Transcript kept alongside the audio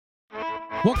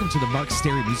Welcome to the Mark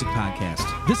Stary Music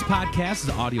Podcast. This podcast is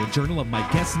an audio journal of my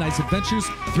guests and I's adventures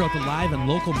throughout the live and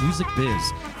local music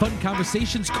biz. Fun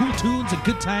conversations, cool tunes, and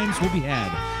good times will be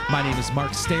had. My name is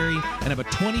Mark Stary, and I'm a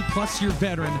 20-plus year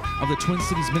veteran of the Twin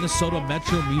Cities, Minnesota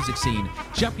metro music scene.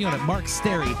 Check me out at Mark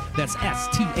Stary, that's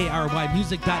STARY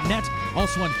music.net,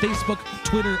 also on Facebook,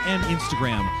 Twitter, and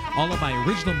Instagram. All of my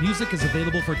original music is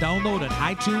available for download on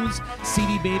iTunes,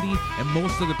 CD Baby, and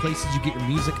most other places you get your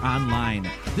music online.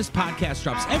 This podcast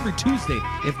drops every Tuesday,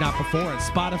 if not before, on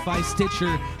Spotify,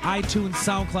 Stitcher, iTunes,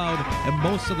 SoundCloud, and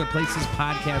most other places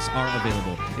podcasts are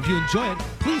available. If you enjoy it,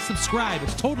 please subscribe.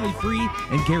 It's totally free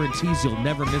and guarantees you'll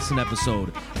never miss an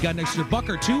episode. Got an extra $1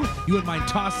 or $2 you wouldn't mind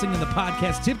tossing in the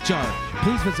podcast tip jar?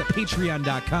 Please visit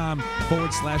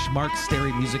patreon.com/Mark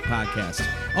Stary Music Podcast.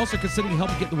 Also considering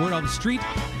helping get the word on the street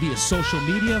via social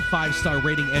media, 5-star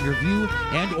rating and review,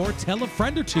 and or tell a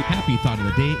friend or two. Happy Thought of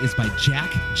the Day is by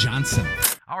Jack Johnson.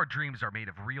 Our dreams are made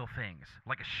of real things,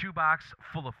 like a shoebox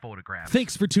full of photographs.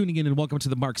 Thanks for tuning in and welcome to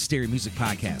the Mark Stary Music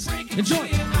Podcast. Enjoy.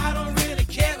 I don't really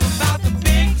care about the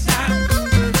big time.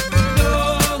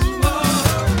 No more.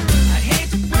 I hate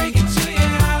to break it to you,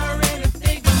 I don't really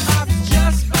think my life is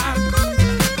just fine.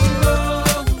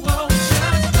 Whoa,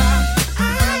 just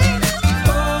fine.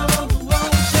 Whoa,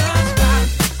 just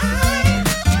fine.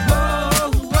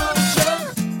 Whoa,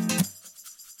 just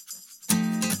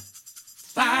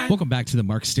fine. Welcome back to the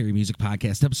Mark Stary Music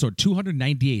Podcast, episode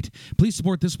 298. Please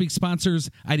support this week's sponsors,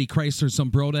 ID Chrysler,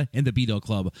 Zumbrota, and the Beto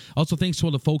Club. Also, thanks to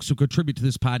all the folks who contribute to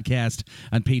this podcast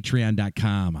on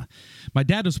patreon.com. My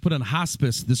dad was put on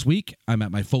hospice this week. I'm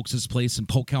at my folks' place in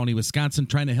Polk County, Wisconsin,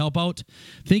 trying to help out.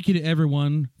 Thank you to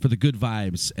everyone for the good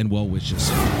vibes and well wishes.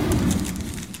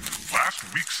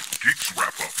 Last week's Geeks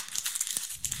Wrap-Up.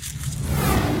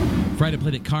 Friday, I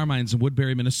played at Carmine's in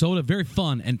Woodbury, Minnesota. Very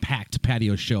fun and packed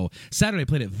patio show. Saturday, I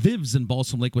played at Viv's in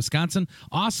Balsam Lake, Wisconsin.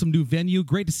 Awesome new venue.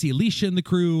 Great to see Alicia and the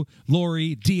crew,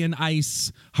 Lori, Dean,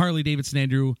 Ice, Harley Davidson,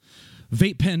 Andrew,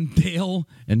 Vape Pen, Dale,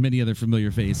 and many other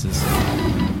familiar faces.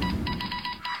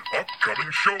 Upcoming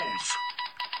shows.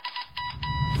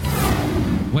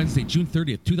 Wednesday, June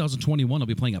 30th, 2021, I'll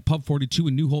be playing at Pub 42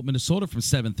 in New Hope, Minnesota from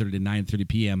 7:30 to 9:30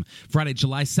 p.m. Friday,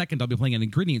 July 2nd, I'll be playing at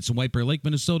Ingredients in White Bear Lake,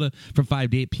 Minnesota from 5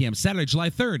 to 8 p.m. Saturday, July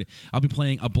 3rd, I'll be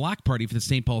playing a block party for the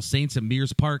St. Paul Saints at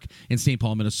Mears Park in St.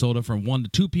 Paul, Minnesota from 1 to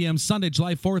 2 p.m. Sunday,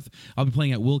 July 4th, I'll be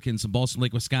playing at Wilkins in Balsam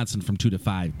Lake, Wisconsin from 2 to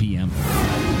 5 p.m.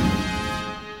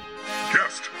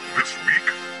 Guest this week.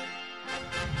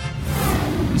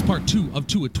 It's part 2 of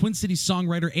 2 with Twin Cities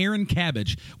songwriter Aaron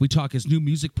Cabbage. We talk his new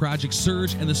music project,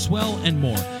 Surge and the Swell, and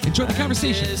more. Enjoy the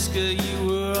conversation. Jessica, you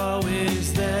were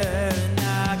always there, and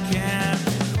I can't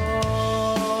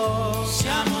recall.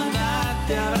 Siamo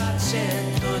andati a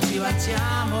braccetto, ci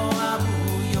baciamo a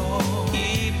buio.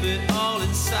 Keep it all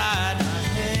inside my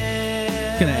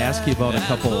head. I'm going to ask you about a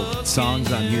couple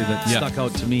songs on here that stuck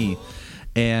out to me.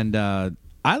 And I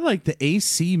like the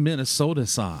AC Minnesota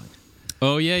song.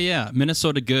 Oh, yeah.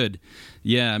 Minnesota Good.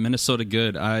 Yeah, Minnesota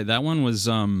Good. That one was,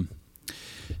 that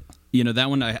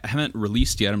one I haven't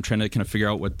released yet. I'm trying to kind of figure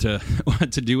out what to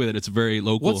do with it. It's very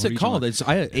local. What's it called? It's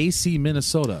AC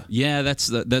Minnesota. Yeah, that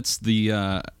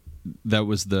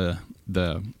was the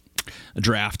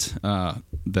draft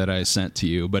that I sent to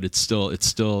you, but it's still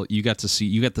you got the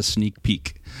sneak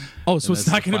peek. Oh, so it's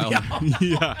not going to be out.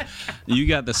 Yeah, you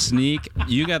got the sneak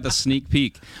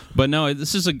peek. But no,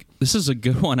 this is a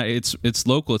good one. It's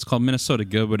local. It's called Minnesota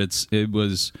Good, but it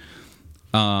was.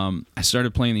 I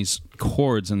started playing these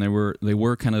chords, and they were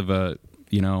kind of a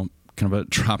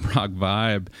trop rock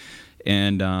vibe,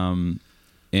 and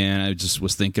I just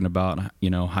was thinking about,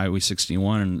 Highway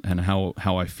 61 and how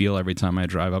I feel every time I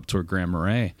drive up toward Grand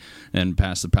Marais and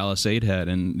past the Palisade Head.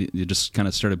 And you just kind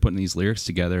of started putting these lyrics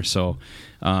together. So,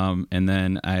 and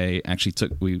then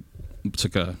we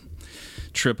took a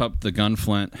trip up the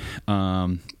Gunflint,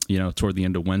 toward the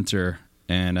end of winter.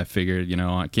 And I figured,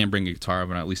 I can't bring a guitar,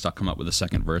 but at least I'll come up with a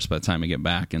second verse by the time I get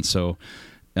back. And so,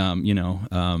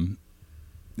 bouncing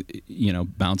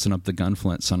up the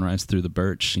Gunflint, sunrise through the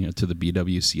birch, to the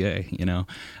BWCA,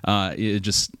 it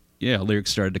just,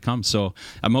 lyrics started to come. So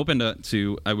I'm open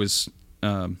to I was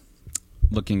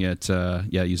looking at,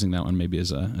 using that one maybe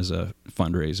as a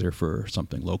fundraiser for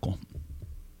something local.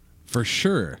 For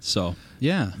sure. So,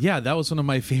 yeah. Yeah, that was one of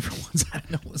my favorite ones. I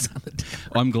didn't know it was on the damn.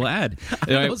 Oh, I'm glad.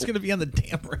 I was going to be on the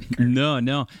damn record. No.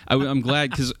 I'm glad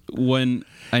because when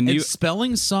I knew... And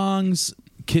spelling songs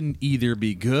can either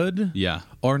be good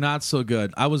or not so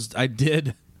good. I was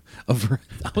playing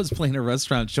a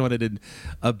restaurant show and I did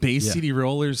a Bay City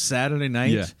Rollers Saturday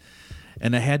night,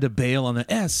 and I had to bail on the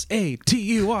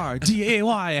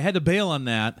SATURDAY. I had to bail on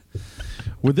that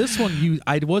With this one,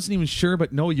 I wasn't even sure,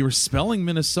 but no, you were spelling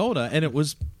Minnesota, and it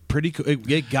was pretty cool.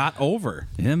 It got over.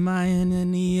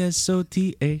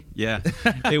 Minnesota. Yeah,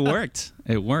 it worked.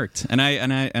 It worked, and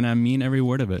I mean every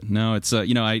word of it. No, it's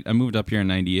I moved up here in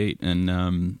 '98,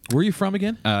 and where are you from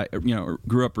again?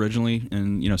 Grew up originally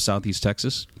in Southeast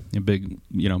Texas, a big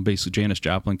basically Janis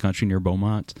Joplin country near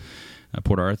Beaumont,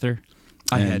 Port Arthur.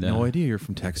 I had no idea you're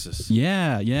from Texas.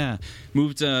 Yeah.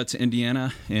 Moved to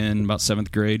Indiana in about 7th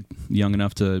grade, young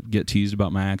enough to get teased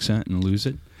about my accent and lose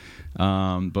it.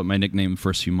 But my nickname the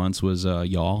first few months was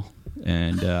y'all.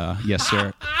 And yes,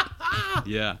 sir.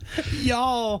 Yeah.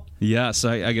 Y'all. Yeah, so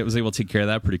I was able to take care of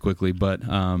that pretty quickly. But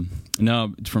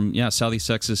no, from Southeast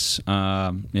Texas,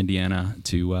 Indiana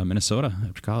to Minnesota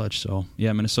after college. So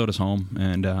yeah, Minnesota's home,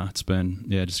 and it's been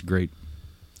just a great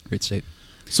state.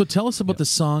 So tell us about the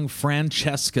song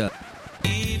Francesca.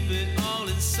 Keep it all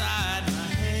inside my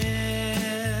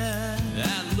head.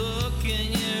 I look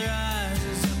in your eyes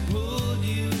as I pulled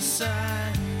you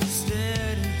aside,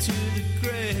 stared into the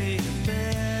gray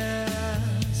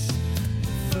abyss.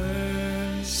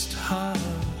 First hug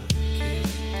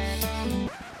kiss.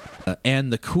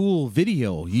 And the cool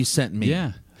video you sent me.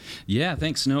 Yeah.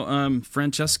 Thanks. No,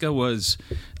 Francesca was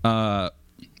it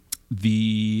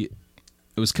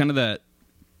was kind of that.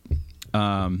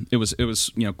 It was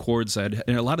chords. And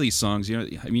a lot of these songs, you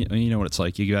know what it's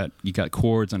like. You got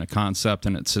chords and a concept,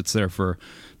 and it sits there for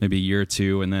maybe a year or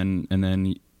two, and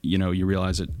then you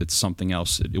realize it's something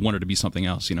else. It wanted to be something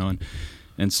else, and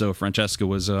so Francesca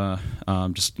was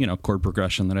just chord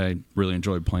progression that I really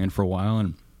enjoyed playing for a while,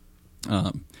 and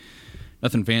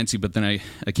nothing fancy. But then I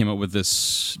came up with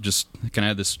this, just kind of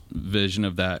had this vision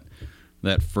of that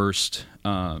first.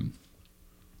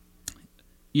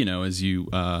 As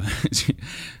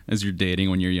you're dating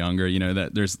when you're younger,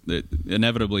 that there's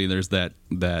inevitably there's that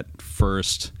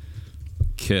first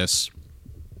kiss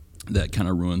that kind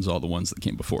of ruins all the ones that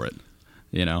came before it,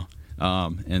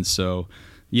 and so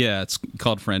it's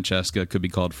called Francesca. It could be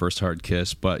called First Hard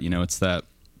Kiss, but it's that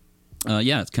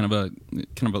it's kind of a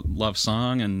love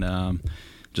song, and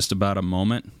just about a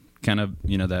moment, kind of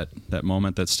that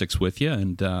moment that sticks with you,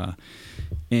 and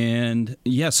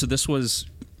so this was.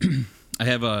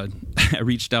 I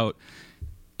reached out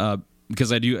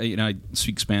because I do, I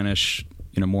speak Spanish,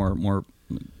 more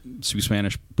speak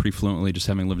Spanish pretty fluently, just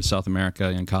having lived in South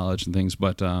America in college and things.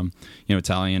 But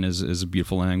Italian is a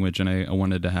beautiful language, and I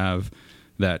wanted to have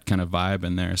that kind of vibe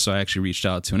in there. So I actually reached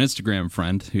out to an Instagram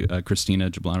friend, Christina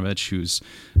Jablanovic, who's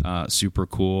super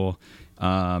cool,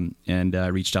 and I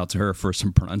reached out to her for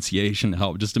some pronunciation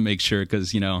help, just to make sure,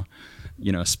 because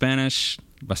Spanish.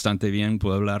 Bastante bien,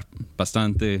 puedo hablar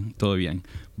bastante, todo bien.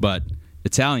 But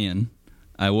Italian,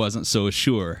 I wasn't so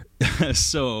sure.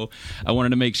 So I wanted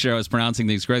to make sure I was pronouncing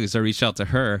things correctly. So I reached out to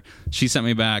her. She sent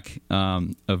me back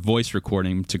a voice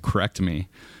recording to correct me.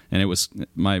 And it was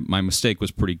my mistake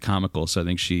was pretty comical. So I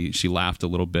think she laughed a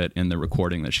little bit in the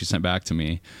recording that she sent back to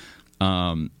me.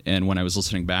 And when I was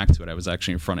listening back to it, I was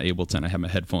actually in front of Ableton. I had my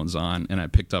headphones on, and I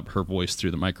picked up her voice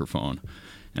through the microphone.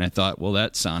 And I thought, well,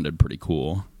 that sounded pretty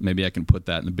cool. Maybe I can put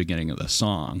that in the beginning of the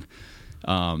song.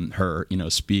 Her,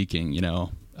 speaking, and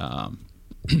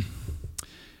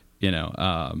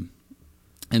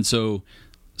so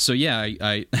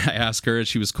I asked her,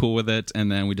 she was cool with it,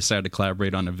 and then we decided to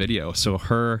collaborate on a video. So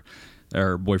her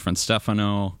boyfriend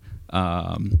Stefano,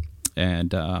 and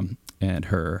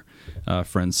her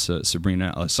friends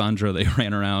Sabrina, Alessandro, they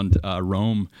ran around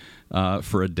Rome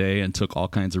for a day and took all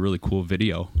kinds of really cool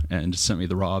video and just sent me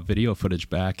the raw video footage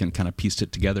back and kind of pieced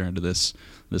it together into this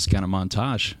kind of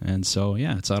montage. And so,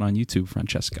 it's out on YouTube,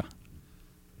 Francesca.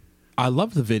 I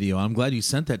love the video. I'm glad you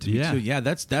sent that to me, too. Yeah,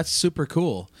 that's super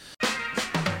cool.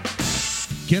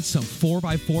 Get some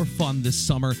 4x4 fun this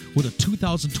summer with a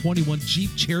 2021 Jeep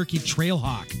Cherokee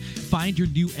Trailhawk. Find your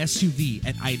new SUV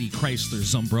at ID Chrysler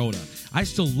Zumbrota. I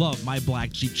still love my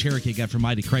black Jeep Cherokee I got from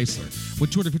ID Chrysler.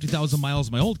 With 250,000 miles,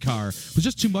 my old car was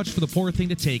just too much for the poor thing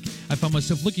to take. I found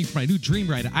myself looking for my new dream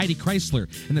ride at ID Chrysler,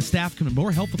 and the staff can be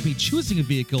more help with me choosing a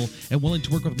vehicle and willing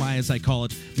to work with my, as I call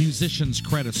it, musician's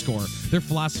credit score. Their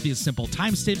philosophy is simple: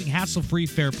 time-saving, hassle-free,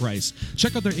 fair price.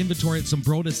 Check out their inventory at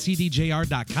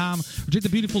ZumbrotaCDJR.com or take the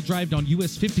beautiful drive down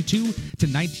US 52 to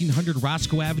 1900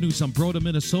 Roscoe Avenue, Zumbrota,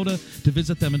 Minnesota to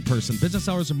visit them in person. Business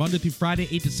hours are Monday through Friday,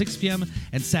 8 to 6 p.m.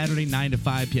 and Saturday, 9 to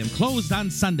 5 p.m. Closed on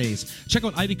Sundays. Check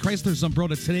out ID Chrysler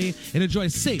Zumbrota today and enjoy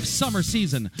a safe summer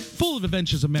season full of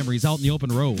adventures and memories out in the open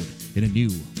road in a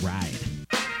new ride.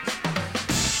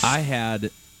 I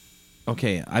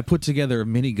put together a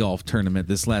mini golf tournament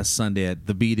this last Sunday at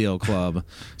the B-Dale Club,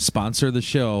 sponsor of the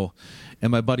show,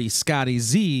 and my buddy Scotty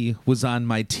Z was on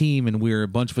my team, and we were a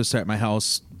bunch of us at my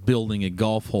house building a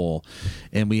golf hole,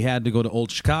 and we had to go to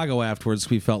Old Chicago afterwards.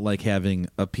 We felt like having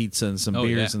a pizza and some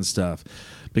beers and stuff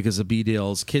because the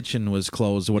B-Dale's kitchen was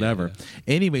closed or whatever.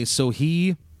 Anyway, so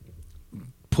he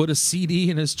put a CD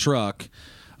in his truck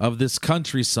of this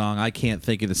country song. I can't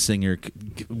think of the singer.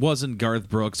 It wasn't Garth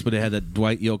Brooks, but it had that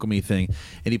Dwight Yoakam thing.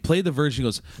 And he played the version. He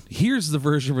goes, here's the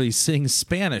version where he sings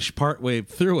Spanish partway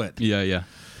through it. Yeah.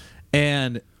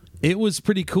 And it was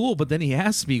pretty cool. But then he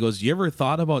asked me, he goes, you ever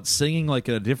thought about singing like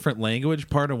a different language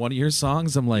part of one of your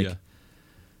songs? I'm like,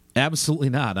 absolutely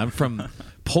not. I'm from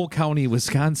Polk County,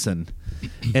 Wisconsin.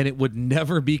 And it would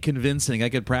never be convincing. I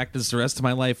could practice the rest of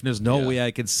my life, and there's no way I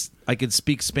could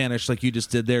speak Spanish like you just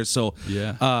did there. So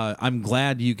I'm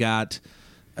glad you got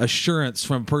assurance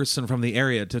from a person from the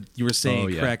area you were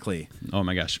saying correctly. Oh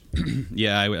my gosh.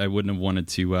 I wouldn't have wanted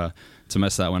to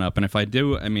mess that one up. And if I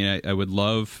do, I mean, I would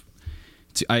love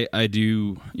to. I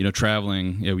do,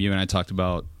 traveling. You and I talked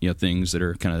about things that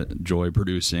are kind of joy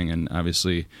producing, and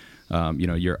obviously,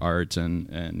 your art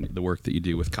and the work that you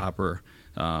do with Copper.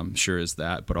 Sure is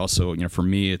that, but also for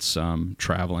me it's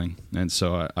traveling, and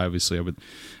so I would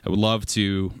love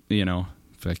to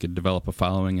if I could develop a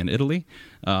following in Italy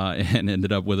and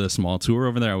ended up with a small tour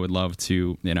over there. I would love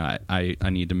to I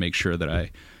need to make sure that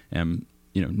I am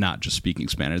not just speaking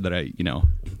Spanish, that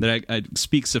I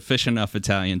speak sufficient enough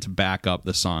Italian to back up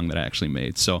the song that I actually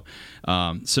made. So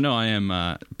no, I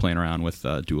am playing around with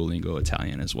Duolingo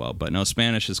Italian as well, but no,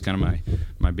 Spanish is kind of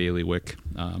my bailiwick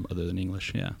other than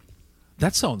English.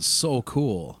 That sounds so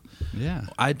cool. Yeah.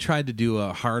 I tried to do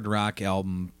a hard rock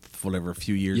album, whatever, a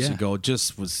few years ago.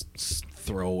 Just was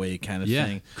throwaway kind of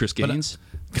thing. Chris Gaines?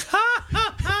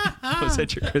 Was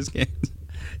that your Chris Gaines?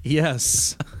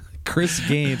 Yes. Chris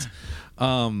Gaines.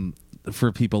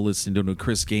 For people listening to know who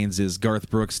Chris Gaines is, Garth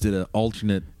Brooks did an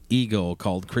alternate ego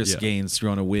called Chris Gaines,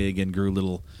 threw on a wig and grew a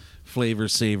little flavor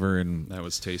saver, and that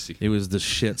was tasty. It was the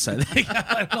shits, I think.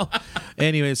 I don't know.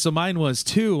 Anyway, so mine was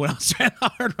too when I was trying the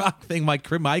hard rock thing, my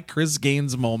Chris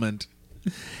Gaines moment.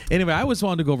 Anyway, I always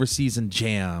wanted to go overseas and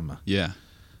jam. Yeah.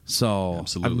 So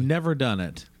absolutely. I've never done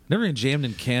it. Never even jammed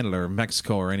in Canada or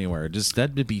Mexico or anywhere. Just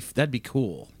that'd be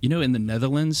cool. In the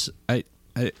Netherlands, I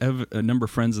have a number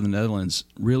of friends in the Netherlands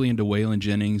really into Waylon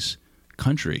Jennings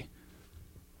country.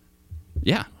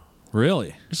 Yeah.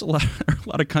 Really? There's a lot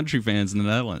of country fans in the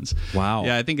Netherlands. Wow.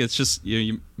 Yeah, I think it's just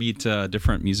you meet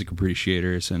different music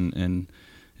appreciators in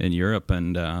Europe,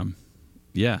 and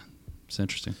it's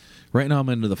interesting. Right now I'm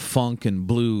into the funk and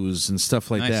blues and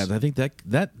stuff like Nice. that. I think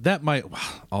that might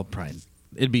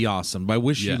it'd be awesome. I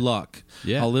wish you luck.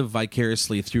 Yeah. I'll live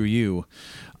vicariously through you.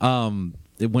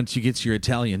 Once you get to your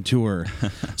Italian tour.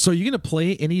 So are you going to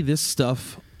play any of this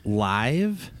stuff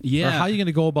live? Yeah. Or how are you going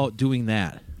to go about doing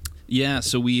that? Yeah,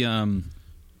 so we had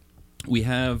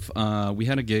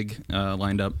a gig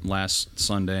lined up last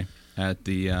Sunday at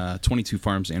the 22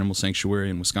 Farms Animal Sanctuary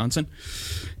in Wisconsin,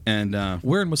 and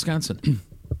where in Wisconsin?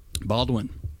 Baldwin,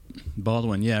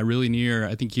 yeah, really near.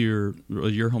 I think your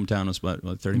hometown is about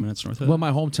 30 minutes north of. Well,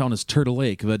 my hometown is Turtle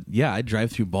Lake, but yeah, I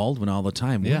drive through Baldwin all the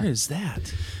time. Where is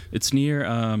that? It's near.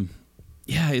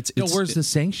 It's. Where's the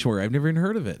sanctuary? I've never even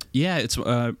heard of it. Yeah, it's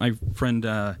my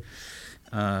friend.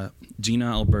 Gina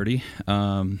Alberti,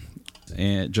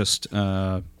 and just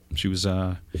she was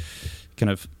kind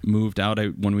of moved out.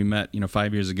 When we met,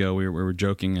 5 years ago, we were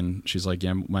joking, and she's like,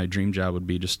 "Yeah, my dream job would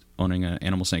be just owning an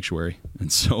animal sanctuary." And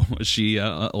so she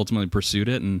ultimately pursued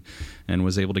it and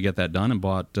was able to get that done, and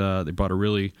they bought a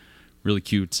really, really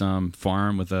cute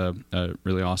farm with a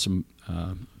really awesome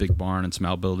big barn and some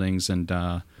outbuildings, and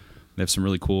they have some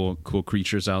really cool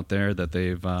creatures out there that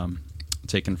they've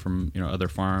taken from other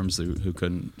farms who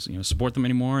couldn't support them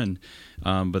anymore, and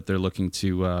but they're looking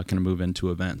to kind of move into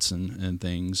events and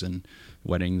things and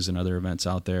weddings and other events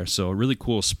out there. So a really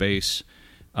cool space.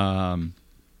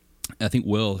 I think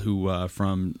Will, who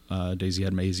from Daisy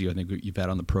Had Maisie, I think you've had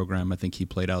on the program. I think he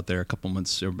played out there a couple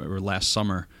months or last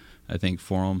summer, I think,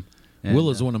 for him. And,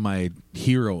 Will is one of my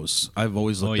heroes. I've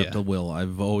always looked up to Will.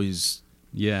 I've always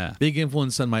big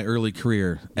influence on my early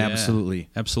career. Absolutely.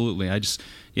 Absolutely. I just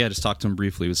talked to him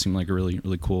briefly. It seemed like a really,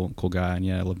 really cool guy. And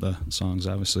I love the songs,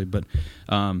 obviously. But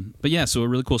yeah, so a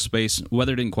really cool space.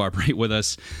 Weather didn't cooperate with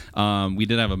us. We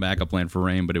did have a backup plan for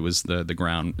rain, but it was the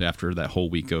ground after that whole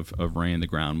week of rain. The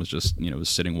ground was just, was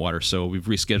sitting water. So we've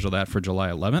rescheduled that for July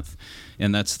 11th.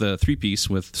 And that's the 3-piece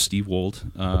with Steve Wold,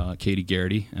 Katie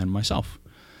Garrity, and myself.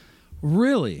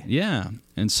 Really? Yeah,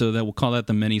 and so that we'll call that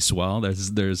the mini swell.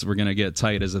 We're gonna get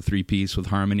tight as a 3-piece with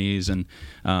harmonies, and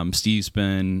Steve's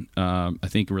been I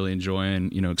think really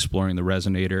enjoying exploring the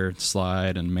resonator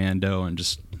slide and Mando and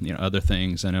just other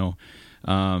things. I know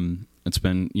it's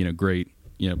been great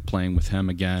playing with him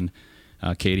again.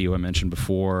 Katie, who I mentioned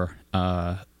before.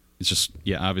 It's just,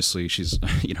 obviously she's,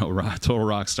 total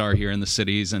rock star here in the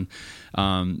cities. And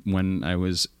when I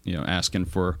was, asking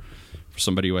for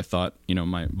somebody who I thought,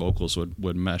 my vocals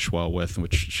would mesh well with,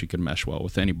 which she could mesh well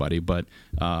with anybody. But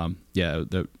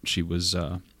she was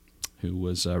who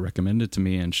was recommended to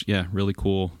me, and really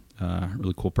cool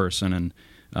person, and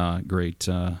great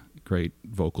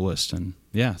vocalist, and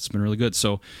it's been really good.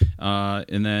 So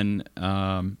and then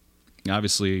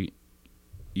obviously,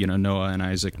 Noah and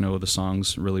Isaac know the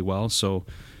songs really well, so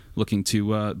looking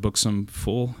to book some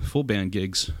full band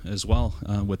gigs as well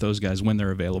with those guys when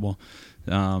they're available,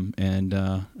 so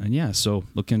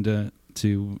looking to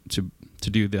do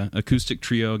the acoustic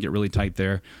trio, get really tight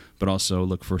there, but also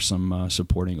look for some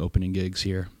supporting opening gigs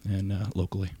here and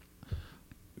locally.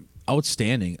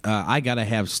 Outstanding. I got to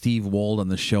have Steve Wold on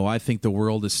the show. I think the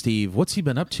world of Steve. What's he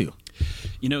been up to?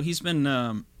 He's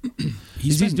been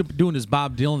he's doing his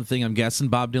Bob Dylan thing, I'm guessing.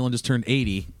 Bob Dylan just turned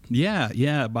 80.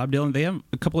 Yeah, Bob Dylan. They have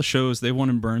a couple of shows. They have one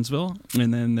in Burnsville,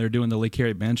 and then they're doing the Lake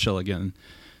Harriet Bandshell again,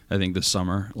 I think, this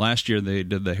summer. Last year they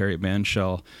did the Harriet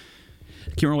Bandshell. I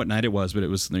can't remember what night it was, but it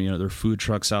was, there were food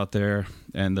trucks out there,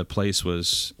 and the place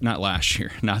was, not last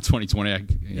year, not 2020. I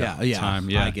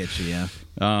get you,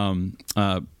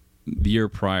 the year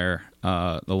prior,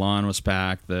 the lawn was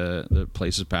packed, the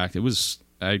place was packed. It was,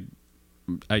 I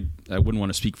wouldn't want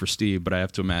to speak for Steve, but I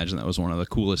have to imagine that was one of the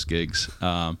coolest gigs,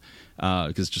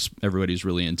 because just everybody's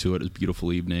really into it. It was a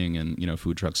beautiful evening, and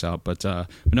food trucks out. But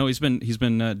no, he's been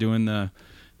doing the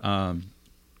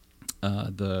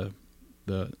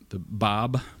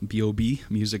Bob B.O.B.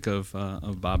 music of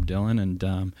Bob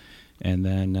Dylan, and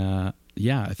then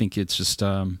I think it's just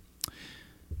one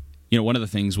of the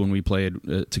things when we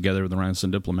played together with the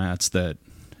Rhinestone Diplomats that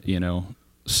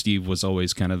Steve was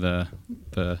always kind of the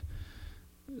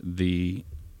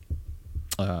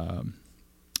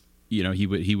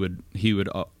he would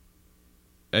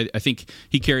I think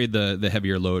he carried the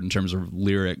heavier load in terms of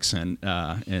lyrics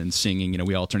and singing.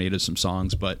 We alternated some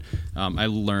songs, but I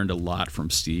learned a lot from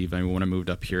Steve. I mean, when I moved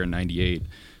up here in '98,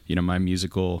 my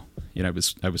musical, I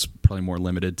was probably more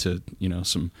limited to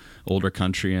some older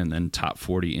country and then top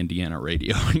 40 Indiana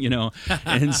radio,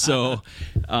 and so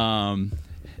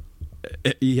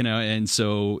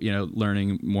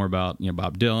learning more about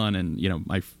Bob Dylan, and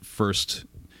my first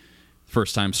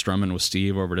time strumming with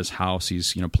Steve over at his house.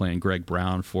 He's playing Greg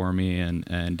Brown for me, and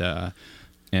David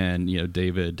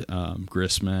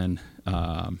Grisman,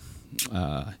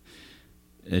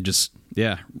 it just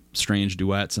strange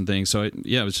duets and things. So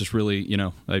it was just really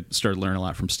I started learning a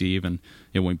lot from Steve, and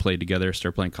when we played together,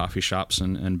 started playing coffee shops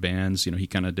and bands. He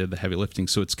kind of did the heavy lifting.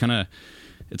 So it's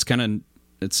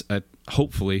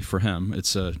hopefully for him,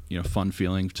 it's a fun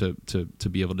feeling to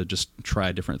be able to just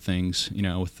try different things,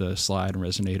 with the slide and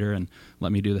resonator, and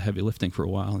let me do the heavy lifting for a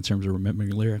while in terms of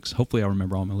remembering lyrics. Hopefully, I'll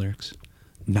remember all my lyrics.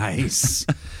 Nice.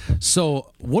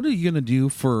 So, what are you going to do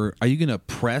are you going to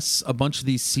press a bunch of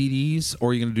these CDs,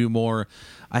 or are you going to do more?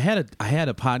 I had a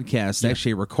podcast,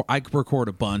 actually, I record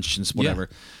a bunch and whatever.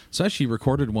 Yeah. So I actually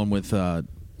recorded one with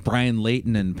Brian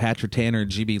Layton and Patrick Tanner and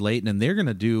GB Layton, and they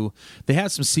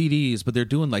have some CDs, but they're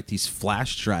doing like these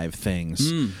flash drive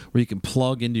things where you can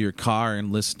plug into your car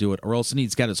and listen to it, or else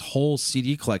he's got his whole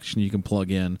CD collection you can plug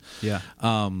in. Yeah.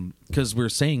 Because we're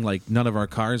saying like none of our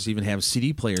cars even have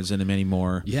CD players in them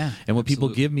anymore. Yeah. And when people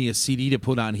give me a CD to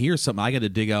put on here, something, I got to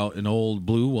dig out an old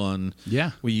blue one.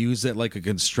 Yeah. We use it like a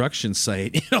construction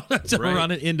site, to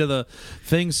run it into the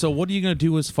thing. So what are you going to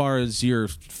do as far as your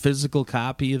physical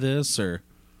copy of this, or?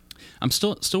 I'm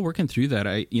still working through that.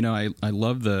 I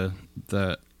love the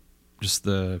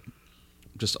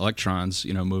electrons,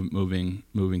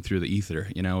 moving through the ether,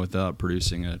 without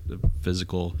producing a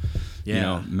physical,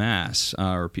 mass,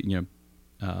 or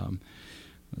that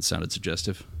sounded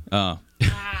suggestive. No,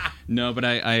 but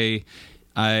I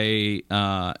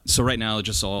so right now it's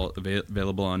just all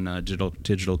available on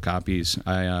digital copies.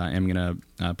 I am gonna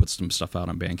put some stuff out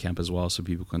on Bandcamp as well, so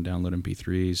people can download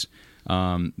MP3s.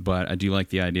 But I do like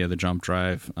the idea of the jump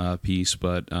drive piece.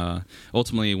 But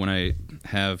ultimately,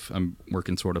 I'm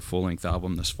working toward a full-length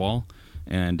album this fall,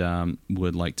 and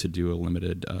would like to do a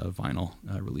limited vinyl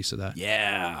release of that.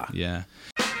 Yeah.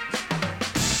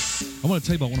 I want to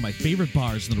tell you about one of my favorite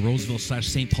bars in the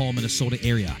Roseville/St. Paul, Minnesota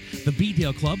area. The B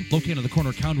Dale Club, located on the corner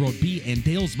of County Road B, and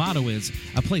Dale's motto is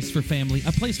a place for family,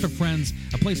 a place for friends,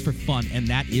 a place for fun, and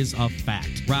that is a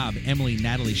fact. Rob, Emily,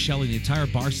 Natalie, Shelley, and the entire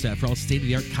bar staff are all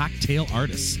state-of-the-art cocktail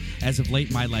artists. As of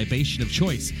late, my libation of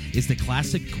choice is the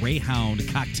classic Greyhound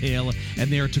cocktail,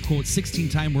 and they are, to quote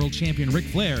 16-time world champion Ric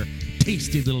Flair,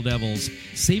 Tasty Little Devils.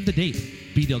 Save the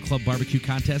date. B-Dale Club Barbecue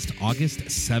Contest, August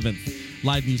 7th.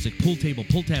 Live music, pool table,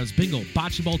 pull tabs, bingo,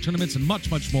 bocce ball tournaments, and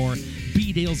much, much more.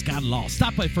 B-Dale's got it all.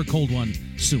 Stop by for a cold one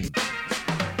soon.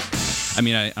 I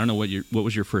mean, I don't know what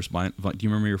was your first vinyl. Do you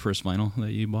remember your first vinyl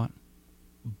that you bought?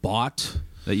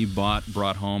 That you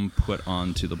brought home, put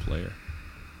onto the player.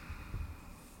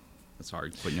 That's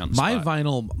hard putting you on the spot.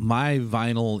 My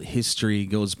vinyl history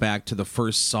goes back to the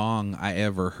first song I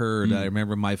ever heard. I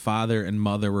remember my father and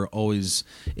mother were always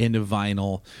into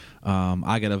vinyl.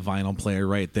 I got a vinyl player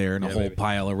right there and a whole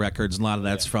pile of records. And a lot of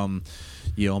that's from,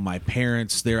 my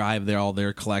parents. I have all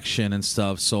their collection and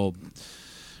stuff. So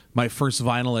my first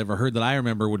vinyl I ever heard that I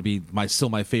remember would be my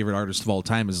favorite artist of all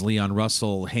time is Leon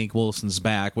Russell, Hank Wilson's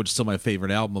Back, which is still my favorite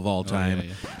album of all time.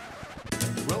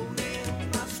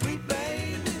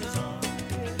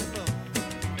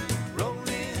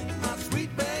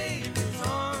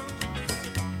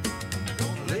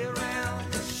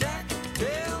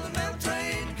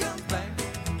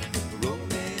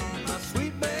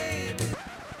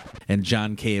 And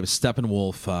John Cave,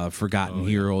 Steppenwolf, Forgotten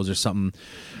Heroes or something.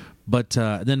 But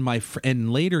then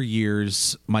in later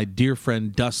years, my dear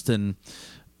friend Dustin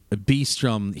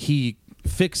Beestrom, he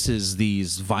fixes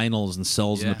these vinyls and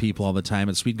sells them to people all the time.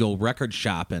 And so we'd go record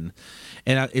shopping.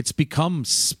 And it's become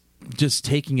just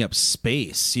taking up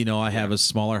space. I have a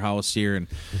smaller house here, and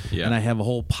I have a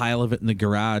whole pile of it in the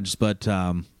garage. But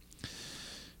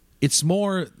it's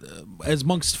more, as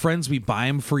amongst friends, we buy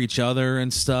them for each other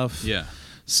and stuff. Yeah.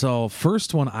 So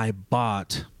first one I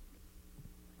bought,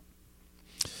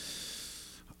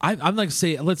 I'm like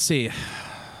let's say,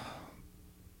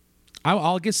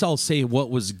 I guess I'll say what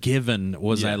was given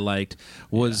I liked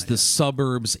was the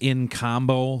Suburbs in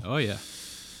combo. Oh yeah,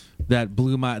 that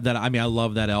blew I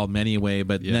love that album anyway.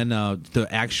 But then the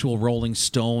actual Rolling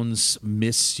Stones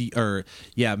Miss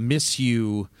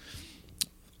You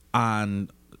on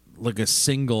like a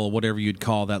single, whatever you'd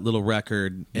call that little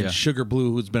record, and Sugar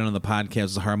Blue, who's been on the podcast,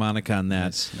 is a harmonica on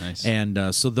that. Nice.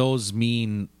 And so those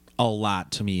mean a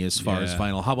lot to me as far as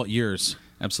vinyl. How about yours?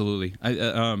 Absolutely.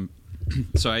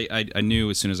 So I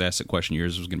knew as soon as I asked that question,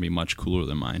 yours was going to be much cooler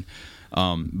than mine.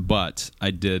 But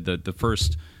I did the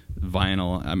first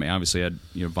vinyl. I mean, obviously I had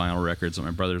vinyl records that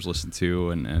my brothers listened to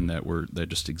and that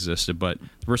just existed. But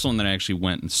the first one that I actually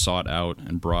went and sought out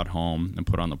and brought home and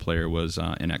put on the player was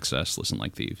In Excess, Listen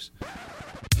Like Thieves.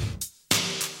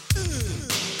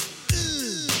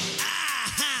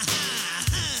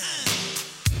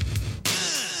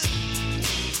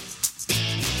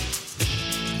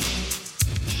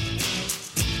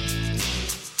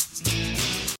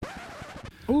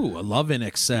 Ooh, I love In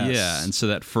Excess. Yeah, and so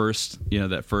that first,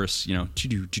 and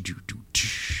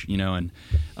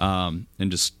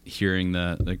just hearing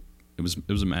it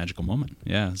was a magical moment.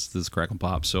 Yeah, it's this crackle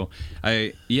pop. So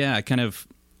I kind of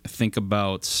think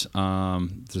about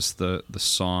just the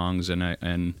songs, and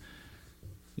I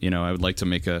would like to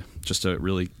make a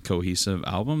really cohesive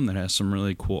album that has some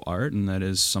really cool art, and that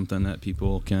is something that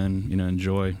people can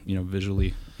enjoy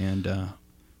visually and.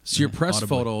 So your press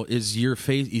audibly. photo is your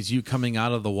face, is you coming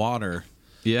out of the water.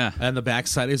 Yeah. And the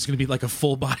backside is going to be like a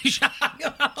full body shot.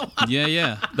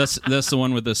 Yeah. That's the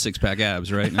one with the 6-pack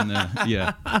abs, right? And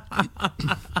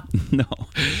no,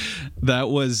 that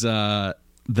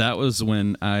was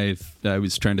when I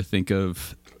was trying to think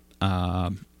of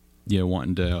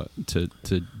wanting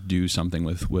to do something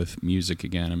with music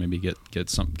again, and maybe get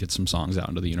some songs out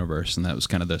into the universe, and that was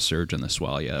kind of the surge and the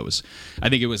swell. Yeah, I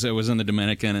think it was in the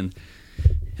Dominican, and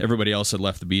everybody else had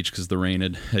left the beach because the rain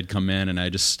had come in, and I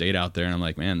just stayed out there, and I'm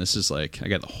like, man, this is like, I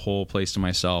got the whole place to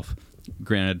myself.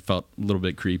 Granted, felt a little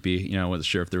bit creepy. I wasn't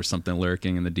sure if there was something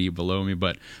lurking in the deep below me,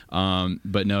 but no,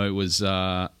 it was, it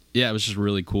was just a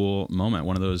really cool moment.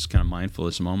 One of those kind of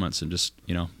mindfulness moments, and just,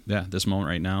 this moment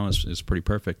right now is pretty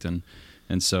perfect. And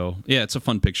so, it's a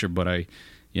fun picture, but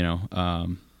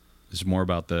it's more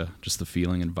about the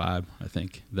feeling and vibe, I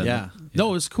think. No,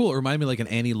 it was cool. It reminded me like an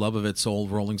Annie Leibovitz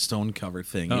old Rolling Stone cover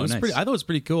thing. Oh, it was nice. I thought it was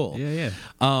pretty cool. Yeah.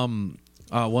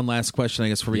 One last question, I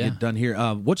guess, before we get done here.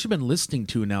 What you been listening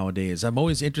to nowadays? I'm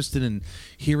always interested in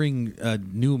hearing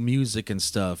new music and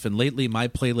stuff. And lately, my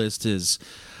playlist is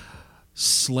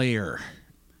Slayer.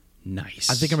 Nice.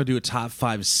 I think I'm going to do a top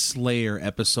 5 Slayer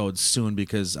episode soon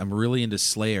because I'm really into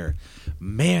Slayer.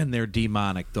 Man, they're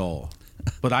demonic, though.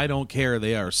 But I don't care.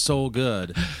 They are so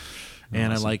good.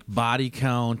 And awesome. I like Body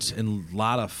Count and a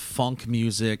lot of funk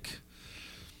music.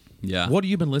 Yeah. What have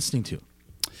you been listening to?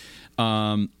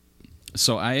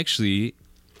 So I actually,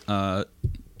 kind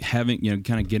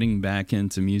of getting back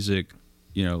into music,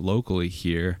 locally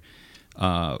here,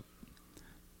 I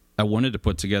wanted to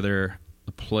put together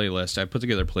playlist. I put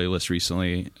together a playlist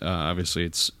recently. Obviously,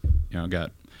 it's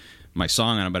got my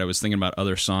song on it, but I was thinking about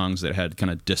other songs that had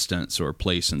kind of distance or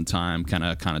place and time kind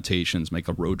of connotations, make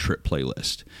a road trip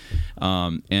playlist.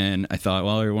 And I thought,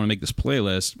 well, I want to make this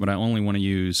playlist, but I only want to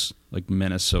use like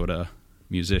Minnesota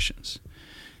musicians.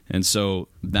 And so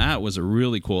that was a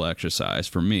really cool exercise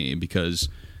for me because,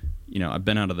 I've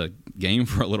been out of the game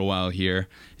for a little while here.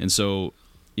 And so,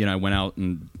 I went out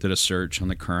and did a search on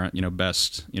the current,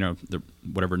 best, the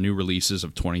whatever new releases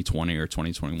of 2020 or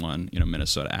 2021,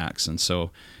 Minnesota acts. And so,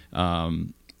 so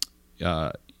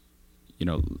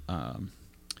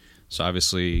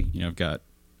obviously, I've got,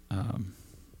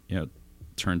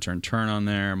 Turn on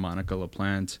there, Monica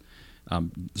LaPlante,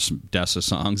 some Dessa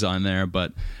songs on there,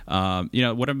 but,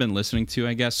 what I've been listening to,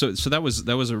 I guess. So that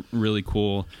was a really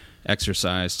cool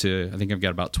exercise I think I've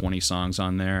got about 20 songs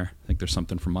on there. I think there's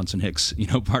something from Munson Hicks,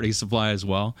 Party Supply as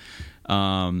well.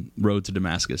 Road to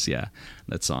Damascus. Yeah,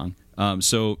 that song.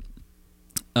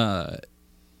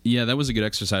 Yeah, that was a good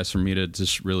exercise for me to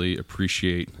just really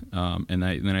appreciate. And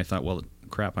then I thought, well,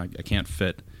 crap, I can't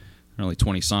fit only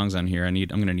 20 songs on here. I'm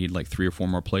going to need like 3 or 4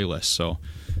 more playlists. So,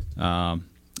 yeah,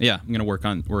 I'm going to work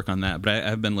on that. But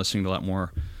I've been listening to a lot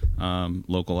more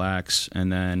local acts,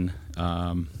 and then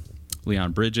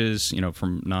Leon Bridges.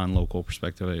 From non-local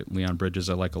perspective, Leon Bridges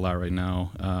I like a lot right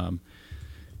now.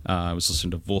 I was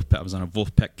listening to Wolfpack. I was on a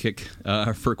Wolfpack kick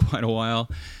for quite a while,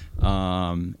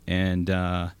 and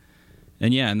yeah,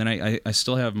 and then I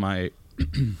still have my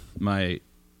my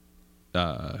kind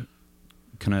of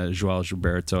João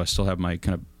Gilberto. I still have my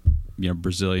kind of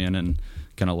Brazilian and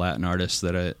kind of Latin artists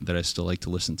that I still like to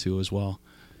listen to as well.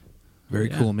 Very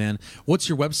cool, man. What's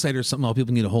your website or something how people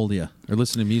can get a hold of you or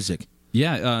listen to music?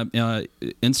 Yeah,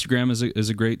 Instagram is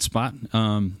a great spot.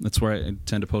 That's where I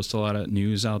tend to post a lot of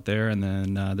news out there, and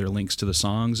then there are links to the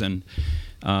songs and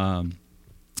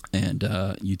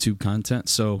YouTube content.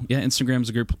 So yeah, Instagram's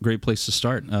a great place to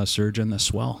start. Surgeon the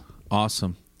Swell.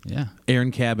 Awesome. Yeah.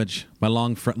 Aaron Cabbage, my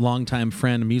long-time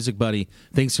friend, music buddy.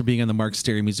 Thanks for being on the Mark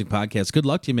Stary Music Podcast. Good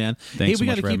luck to you, man. Thanks we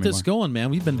so got to keep this going, man.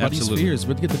 We've been buddies for years.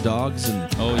 We'd get the dogs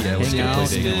and hang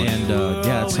out. And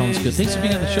yeah, it sounds good. Thanks for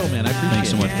being on the show, man. I appreciate it. Thanks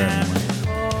so much for having me.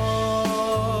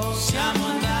 Siamo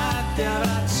andati a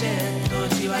braccetto,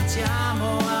 ci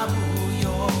baciamo a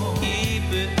buio.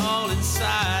 Keep it all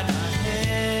inside my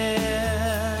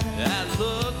head. That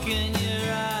look in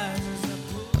your eyes is a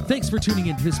Thanks for tuning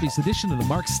in to this week's edition of the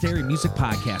Mark Stary Music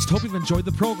Podcast. Hope you've enjoyed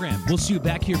the program. We'll see you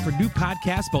back here for new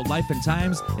podcasts about life and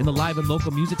times in the live and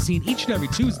local music scene each and every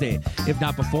Tuesday, if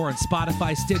not before, on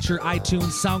Spotify, Stitcher,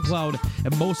 iTunes, SoundCloud,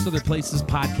 and most other places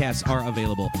podcasts are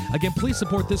available. Again, please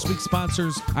support this week's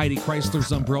sponsors, ID Chrysler,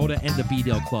 Zumbrota, and the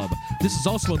B-Dale Club. This is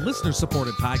also a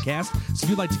listener-supported podcast, so if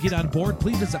you'd like to get on board,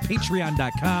 please visit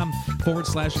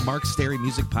patreon.com/Mark Stary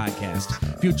Music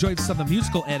Podcast. If you enjoyed some of the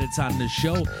musical edits on this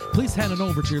show, please head on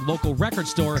over to your local record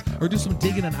store or do some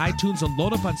digging on iTunes and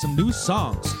load up on some new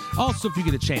songs. Also, if you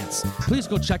get a chance, please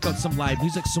go check out some live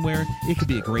music somewhere. It could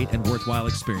be a great and worthwhile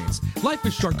experience. Life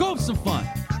is short. Go have some fun.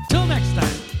 Till next time.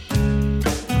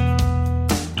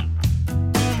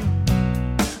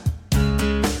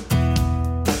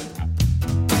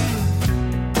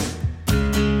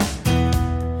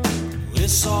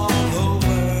 It's all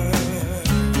over.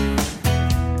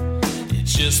 It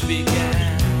just began.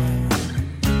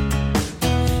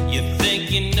 You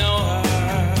think you know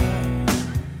her.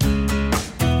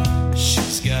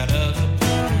 She's got other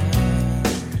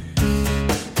plans.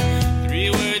 3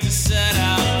 words you said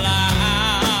out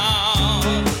loud.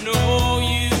 No,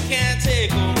 you can't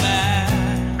take her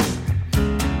back.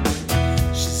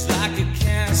 She's like a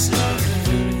cancer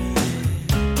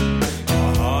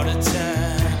or a heart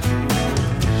attack.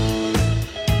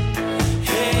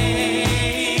 Hey,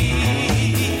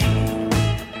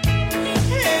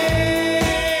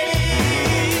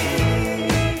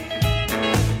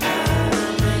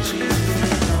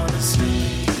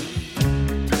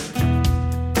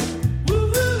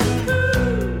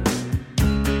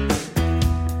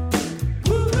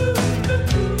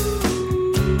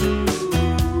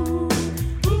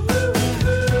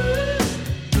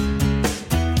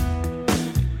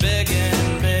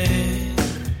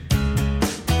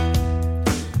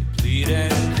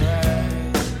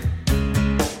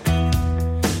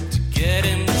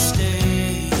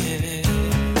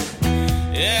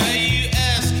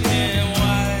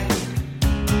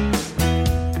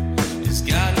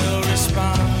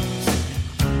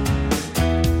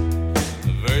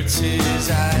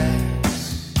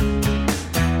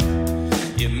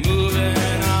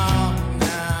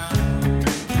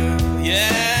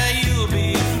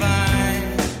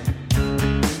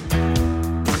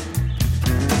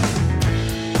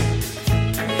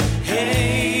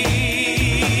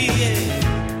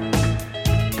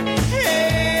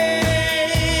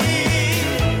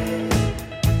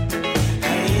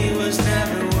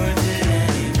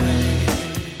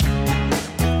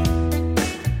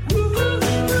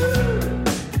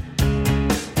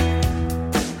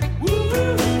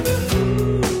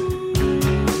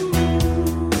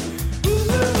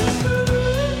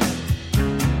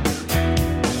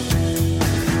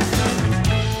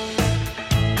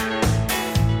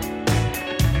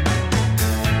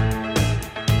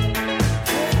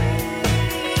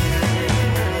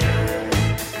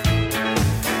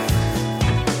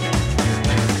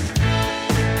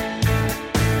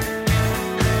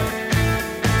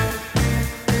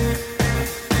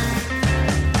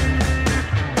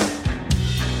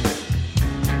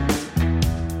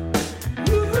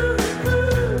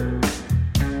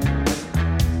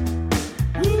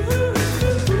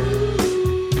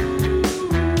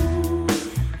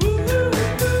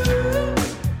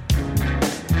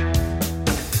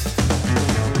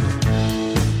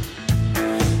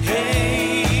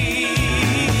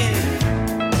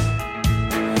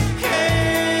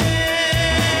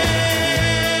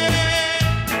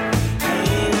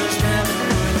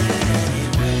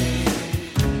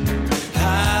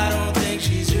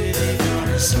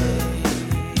 say